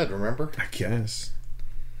his head, remember? I guess.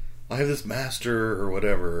 I have this master or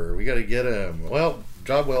whatever. We got to get him. Well,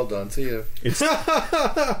 job well done. See ya.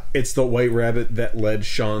 It's the White Rabbit that led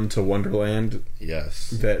Sean to Wonderland. Yes.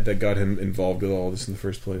 That got him involved with all this in the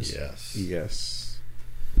first place. Yes. Yes.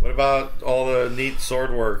 What about all the neat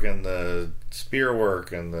sword work and the spear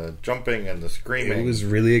work and the jumping and the screaming? It was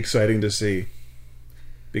really exciting to see.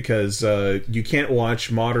 Because you can't watch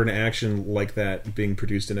modern action like that being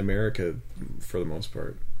produced in America for the most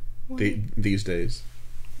part these days.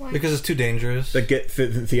 Why? Because it's too dangerous. That get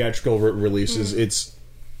theatrical releases.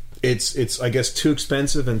 It's I guess too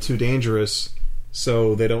expensive and too dangerous,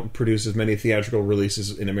 so they don't produce as many theatrical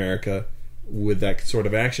releases in America with that sort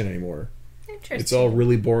of action anymore. Interesting. It's all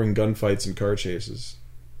really boring gunfights and car chases.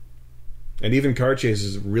 And even car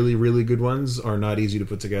chases, really, really good ones, are not easy to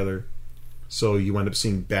put together. So you wind up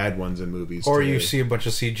seeing bad ones in movies. Or today. you see a bunch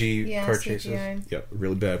of CG car chases. CGI. Yep,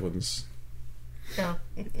 really bad ones. Oh.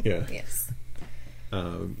 Yeah. Yes.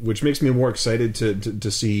 Which makes me more excited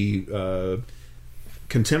to see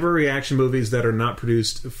contemporary action movies that are not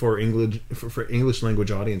produced for English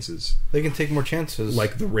language audiences. They can take more chances.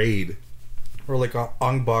 Like The Raid. Or like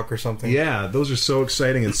Ong Bak or something. Yeah, those are so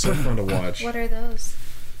exciting and so fun to watch. What are those?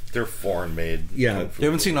 They're foreign made. Yeah. You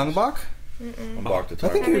haven't seen Ong Bak? Ong Bak the Thai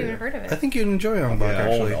I think I haven't Warrior. even heard of it. I think you'd enjoy Ong Bak, I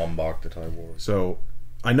actually. own Ong Bak the Thai Warrior. So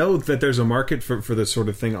I know that there's a market for this sort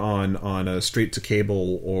of thing on a straight to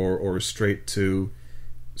cable or straight to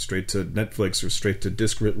Netflix or straight to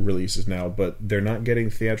disc releases now, but they're not getting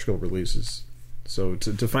theatrical releases. So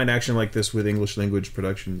to find action like this with English language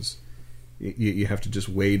productions, you have to just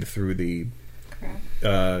wade through the Crap.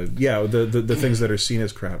 the things that are seen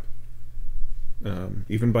as crap.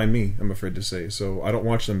 Even by me, I'm afraid to say. So I don't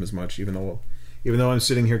watch them as much, even though I'm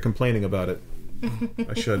sitting here complaining about it.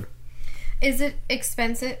 I should. Is it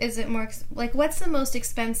expensive? Is it more like what's the most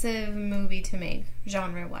expensive movie to make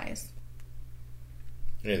genre wise?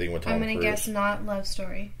 Anything with Tom I'm gonna Cruise. guess not Love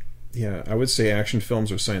Story. Yeah, I would say action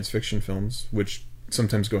films or science fiction films, which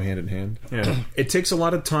sometimes go hand in hand. Yeah. It takes a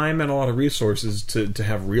lot of time and a lot of resources to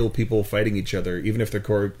have real people fighting each other, even if they're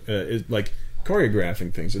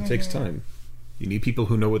choreographing things. It takes time. You need people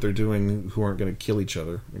who know what they're doing, who aren't going to kill each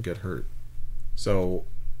other and get hurt. So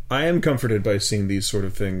I am comforted by seeing these sort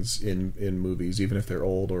of things in movies, even if they're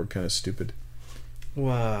old or kind of stupid.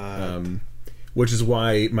 What? Which is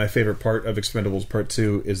why my favorite part of Expendables Part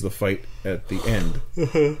 2 is the fight at the end.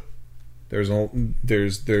 There's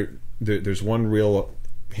one real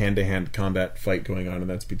hand-to-hand combat fight going on, and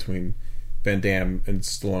that's between Van Damme and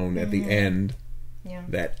Stallone at the end. Yeah.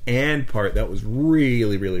 That and part, that was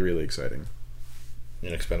really, really, really exciting.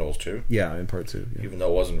 In Expendables 2? Yeah, in Part 2. Yeah. Even though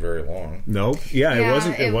it wasn't very long. Nope. Yeah, Yeah, it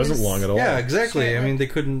wasn't was- long at all. Yeah, exactly. Short-lived. I mean, they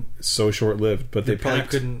couldn't. So short-lived, but They they probably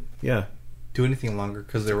packed. couldn't Yeah. do anything longer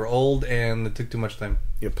because they were old and it took too much time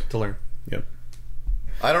Yep. to learn. Yep.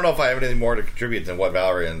 I don't know if I have anything more to contribute than what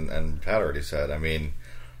Valerie and Pat already said. I mean,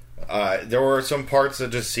 there were some parts that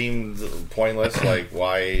just seemed pointless, like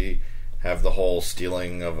why have the whole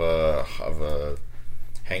stealing of a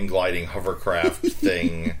hang gliding hovercraft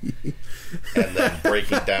thing, and then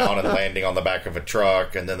breaking down and landing on the back of a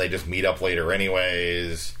truck, and then they just meet up later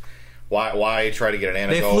anyways. Why try to get an They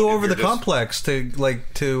antidote? flew if over you're the just- complex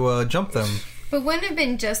to jump them. But wouldn't it have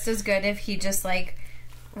been just as good if he just like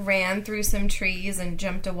ran through some trees and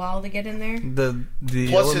jumped a wall to get in there? The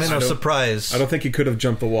Plus element his- of surprise. I don't think he could have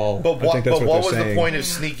jumped the wall. But I think that's what what was they're the saying. point of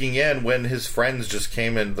sneaking in when his friends just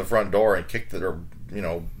came in the front door and kicked their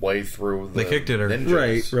way through? They kicked it, or-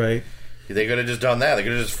 ninjas? Right. They could have just done that. They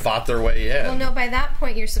could have just fought their way in. Well, no. By that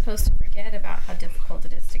point, you're supposed to forget about how difficult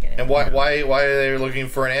it is to get in. And why are they looking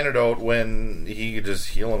for an antidote when he could just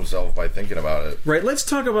heal himself by thinking about it? Right, let's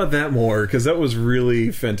talk about that more, because that was really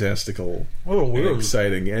fantastical. Oh, and weird.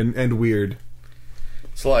 exciting and weird.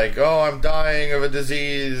 It's like, oh, I'm dying of a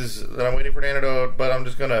disease that I'm waiting for an antidote, but I'm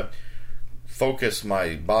just going to focus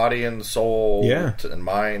my body and soul and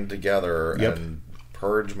mind together and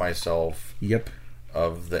purge myself Yep.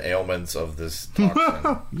 of the ailments of this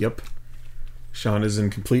toxin. Yep. Sean is in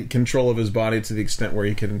complete control of his body to the extent where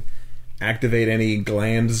he can activate any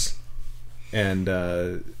glands and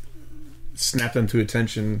snap them to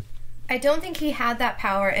attention. I don't think he had that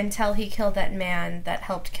power until he killed that man that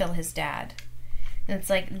helped kill his dad. And it's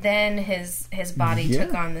like then his body Yeah.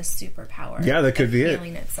 took on this superpower. Yeah, that could of be it.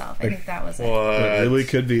 healing itself. I think that was it. It really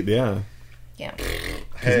could be, yeah. Yeah.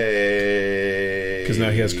 Hey. 'Cause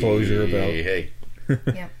now he has closure about- Hey.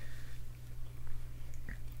 Yeah.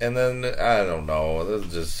 And then, I don't know,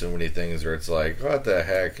 there's just so many things where it's like, what the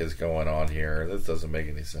heck is going on here? This doesn't make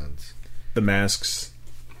any sense. The masks.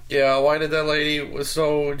 Yeah, why did that lady,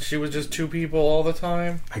 she was just two people all the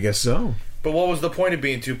time? I guess so. But what was the point of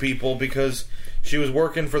being two people? Because she was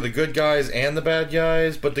working for the good guys and the bad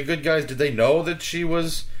guys, but the good guys, did they know that she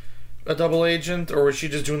was a double agent, or was she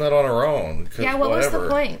just doing that on her own? Yeah, what was the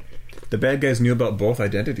point? The bad guys knew about both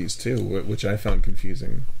identities, too, which I found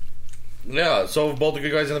confusing. Yeah, so if both the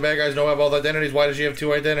good guys and the bad guys know about both identities, why does she have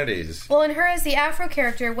two identities? Well, in her as the Afro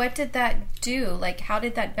character, what did that do? Like, how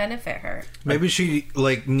did that benefit her? Maybe she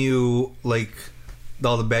like knew like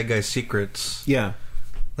all the bad guys' secrets. Yeah.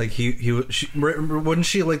 Like wasn't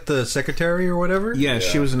she like the secretary or whatever? Yeah,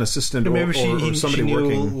 she was an assistant or somebody she knew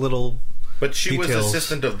working. Little. But she details. was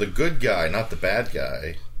assistant of the good guy, not the bad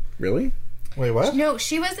guy. Really? Wait, what? No,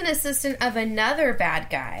 she was an assistant of another bad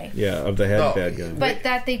guy. Yeah, of the head bad guy. But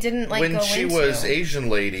that they didn't like when go she into. was Asian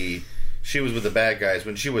lady, she was with the bad guys.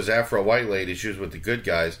 When she was Afro white lady, she was with the good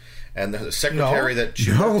guys. And the secretary that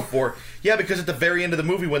she worked for... Yeah, because at the very end of the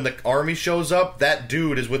movie, when the army shows up, that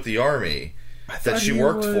dude is with the army that she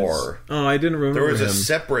worked for. Oh, I didn't remember There was him. a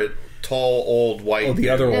separate, tall, old, white the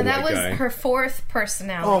dude. other No, old that white was guy. her fourth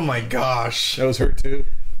personality. Oh my gosh. That was her, too?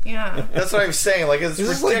 Yeah. That's what I'm saying. Like, it's This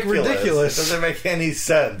is, ridiculous. like, ridiculous. It doesn't make any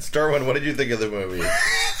sense. Darwin, what did you think of the movie?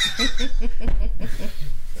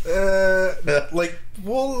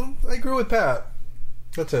 Well, I agree with Pat.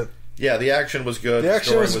 That's it. Yeah, the action was good. The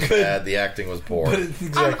action story was was good. bad. The acting was poor. But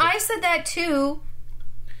exactly. I said that too.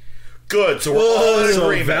 Good, so we're all in So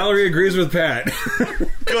agreement. Valerie agrees with Pat.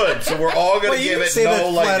 Good, so we're all going to Wait, you give didn't it say no that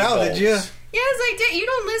flat lightning out, bolts. did you? Yes, I did. You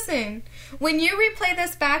don't listen. When you replay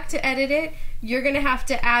this back to edit it, you're going to have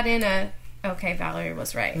to add in a... Okay, Valerie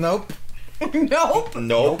was right. Nope. Nope.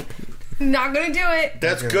 Nope. Not going to do it.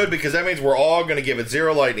 That's good because that means we're all going to give it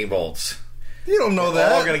 0 lightning bolts. You don't know We're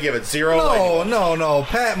that. all going to give it 0 lightning bolts. No.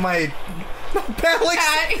 Pat might. No, Pat likes.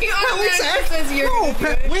 Pat, you Pat likes automatically says you're No, gonna do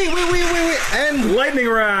Pat. it. Wait. And Lightning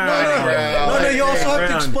round! no. You also have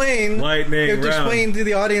to explain. Lightning You have to round. explain to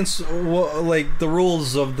the audience like the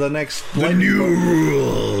rules of the next. The new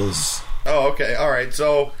rules. Oh, okay. All right.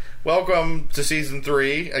 So, welcome to season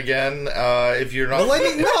 3 again. If you're not, The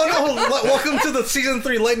lightning. No. Welcome to the season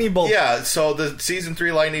 3 lightning bolt. Yeah. So the season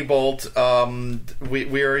 3 lightning bolt.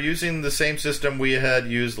 We are using the same system we had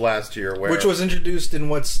used last year, Which was introduced in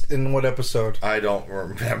what episode? I don't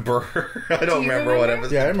remember. I don't remember what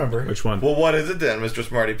episode. Yeah, I remember. Which one? Well, what is it then, Mr.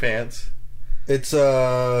 Smarty Pants? It's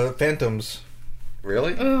Phantoms.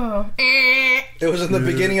 Really? Oh. It was in the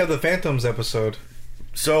beginning of the Phantoms episode.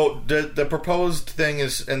 So the proposed thing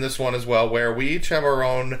is in this one as well, where we each have our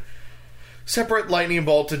own separate lightning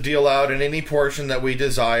bolt to deal out in any portion that we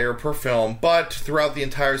desire per film, but throughout the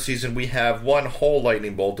entire season we have one whole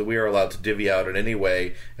lightning bolt that we are allowed to divvy out in any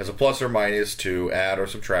way as a plus or minus to add or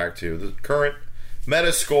subtract to the current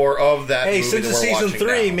meta score of that Hey, movie since that it's we're season watching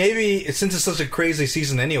 3, now. maybe since it's such a crazy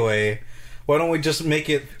season anyway, why don't we just make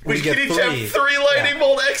it? we get can each 3. have 3 lightning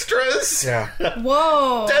bolt extras. Yeah.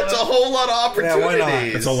 Whoa. That's a whole lot of Yeah, opportunities. why not?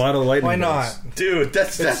 It's a lot of lightning Why bolts. not? Dude,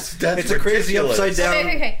 that's It's a crazy ridiculous. upside down.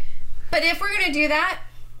 Okay. But if we're gonna do that,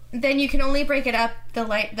 then you can only break it up the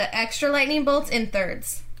extra lightning bolts in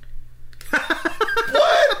thirds.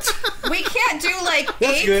 What? We can't do like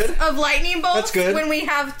That's eighths good. of lightning bolts That's good. when we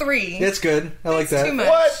have 3. That's good. I like That's that. too much.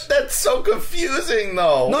 What? That's so confusing,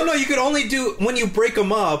 though. No, you could only do when you break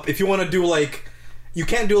them up. If you want to do like, you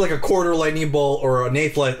can't do like a quarter lightning bolt or an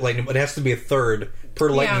eighth lightning, but it has to be a third per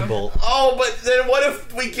lightning bolt. Oh, but then what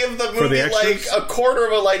if we give the movie the like extras? a quarter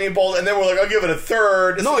of a lightning bolt, and then we're like, I'll give it a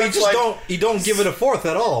third? No, So you that's just like, don't. You don't give it a fourth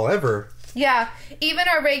at all ever. Yeah, even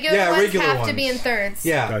our regular ones regular have to ones. be in thirds.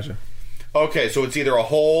 Yeah. Gotcha. Okay, so it's either a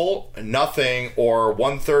whole, nothing, or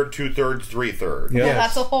 1/3, 2/3, 3/3. Yeah. Well,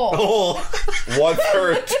 that's a whole. Oh,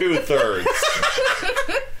 1/3, 2/3,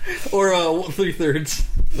 or 3/3.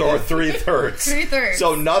 or 3/3. 3/3.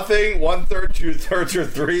 So nothing, 1/3, 2/3, or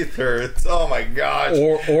 3/3. Oh my gosh.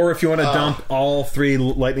 Or if you want to dump all 3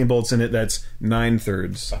 lightning bolts in it, that's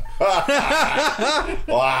 9/3.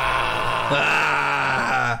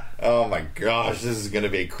 Wow. Oh my gosh, this is going to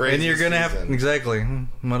be crazy. And you're gonna have season. exactly.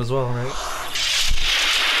 Might as well, right?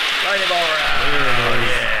 Lightning ball round.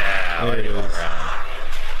 Yeah. Lightning ball round.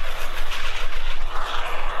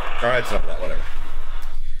 Alright, enough of that, whatever.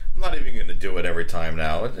 I'm not even going to do it every time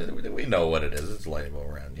now. We know what it is. It's lightning ball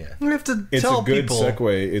round, yeah. We have to It's tell a good people.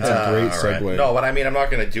 segue. It's a great All right. segue. No, but I mean, I'm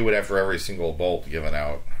not going to do it after every single bolt given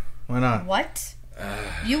out. Why not? What?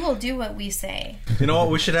 You will do what we say. You know what?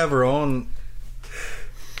 We should have our own.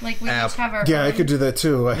 Like we App. each have our Yeah, I own. could do that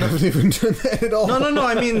too. I haven't even done that at all. No.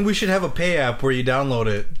 I mean, we should have a pay app where you download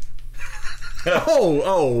it.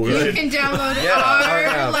 Oh. You can download our our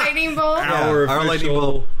app. lightning bolt. Our Our lightning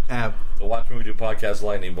official- bolt app. The Watch Movie Do Podcast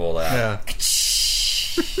Lightning Bolt app. Yeah.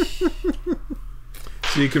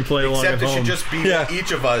 So you can play along Except at it should home. just be Yeah.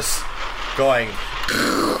 each of us going.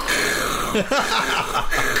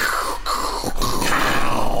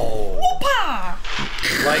 Whoopah!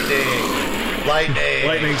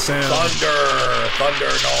 Lightning sound.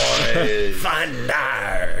 Thunder noise.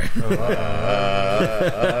 Thunder.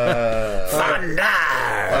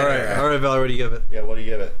 All right, Val, what do you give it? Yeah, what do you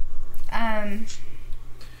give it?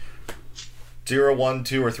 0, 1,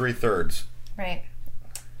 2, or 3/3. Right.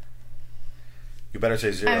 You better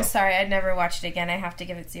say 0. I'm sorry, I'd never watch it again. I have to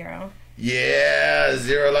give it 0. Yeah,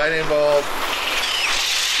 0 lightning bolt.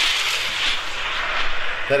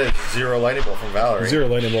 That is 0 lightning bolt from Valerie. 0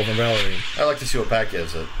 lightning bolt from Valerie. I'd like to see what Pat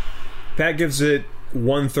gives it. Pat gives it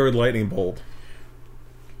 1/3 lightning bolt.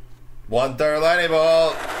 1/3 lightning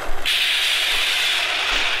bolt.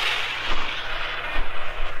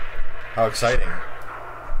 How exciting.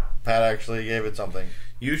 Pat actually gave it something.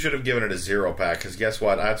 You should have given it a 0, Pat, because guess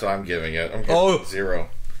what? That's what I'm giving it. I'm giving it 0.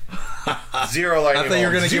 0 lightning bolt. I thought you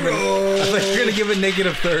were going to give it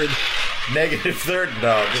 -3rd. -3rd?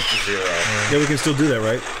 No, just a 0. Yeah, we can still do that,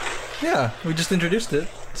 right? Yeah, we just introduced it,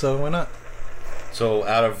 so why not? So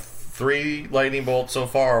out of 3 lightning bolts so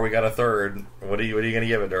far, we got a 3rd. What are you going to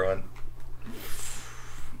give it, Derwin?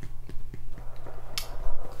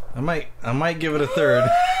 I might give it a 3rd.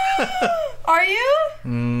 Are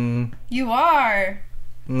you? You are.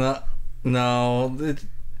 No.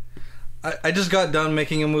 I just got done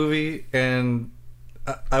making a movie, and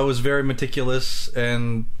I was very meticulous,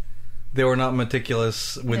 and they were not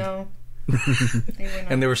meticulous. No. They were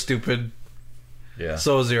not. And they were stupid. Yeah.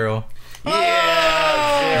 So 0.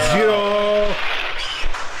 Yeah! 0.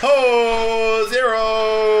 Oh,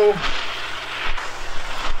 0!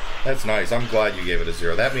 That's nice. I'm glad you gave it a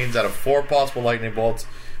 0. That means out of 4 possible lightning bolts,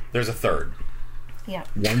 there's a 3rd. Yeah.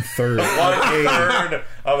 1/3. 1/3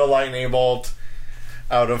 of a lightning bolt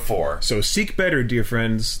out of 4. So seek better, dear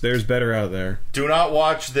friends. There's better out there. Do not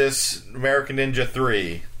watch this American Ninja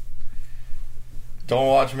 3. Don't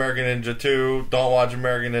watch American Ninja 2. Don't watch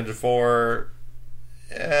American Ninja 4.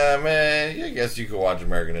 Yeah, man, I guess you could watch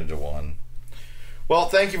American Ninja 1. Well,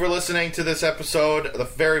 thank you for listening to this episode, the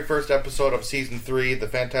very first episode of Season 3, The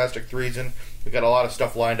Fantastic Threeson. We've got a lot of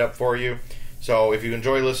stuff lined up for you. So if you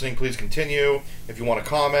enjoy listening, please continue. If you want to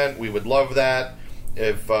comment, we would love that.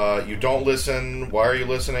 If you don't listen, why are you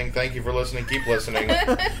listening? Thank you for listening. Keep listening.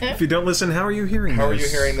 If you don't listen, how are you hearing this? How are you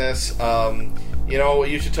hearing this?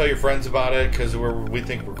 You should tell your friends about it because we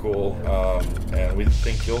think we're cool, and we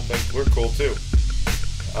think you'll think we're cool too.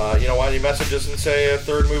 Why don't you message us and say a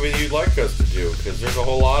 3rd movie that you'd like us to do? Because there's a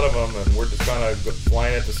whole lot of them, and we're just kind of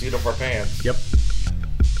flying at the seat of our pants. Yep.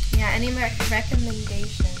 Yeah, any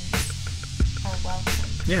recommendations are welcome.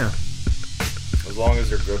 Yeah. As long as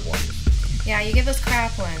they're good ones. Yeah, you give us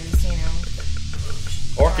crap ones,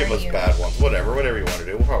 Or give us bad ones. Whatever you want to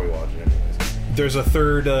do. We'll probably watch it anyways. There's a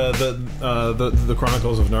 3rd, the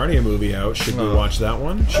Chronicles of Narnia movie out. Should we watch that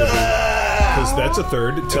one? Should we? Because that's a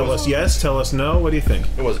 3rd. Tell us yes, tell us no. What do you think?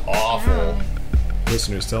 It was awful.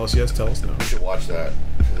 Listeners, tell us yes, tell us no. We should watch that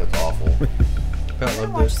because that's awful. We'll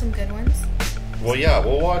watch some good ones. Well, yeah,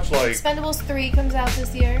 we'll watch Expendables 3 comes out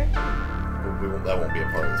this year. That won't be a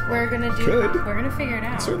part of this. We're gonna do. Could. We're gonna figure it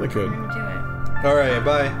out. Certainly could. We're gonna do it. All right,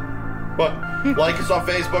 bye. But like us on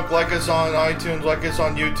Facebook, like us on iTunes, like us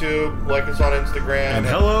on YouTube, like us on Instagram. And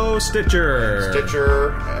hello, Stitcher.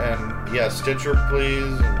 Stitcher, and Stitcher,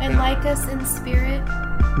 please. And like us in spirit.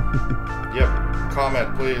 Yep.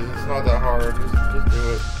 Comment, please. It's not that hard. Just do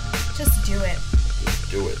it. Just do it.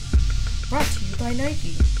 Just do it. Brought to you by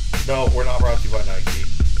Nike. No, we're not brought to you by Nike.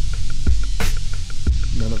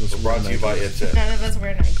 None of us We're brought to you by It's It. None of us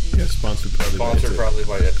wear Nike. Yeah, sponsored probably by Sponsored probably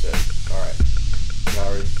by It's It. Alright.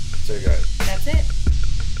 Now, say guys. That's it.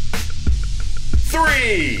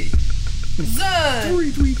 3! Zud!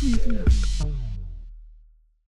 3.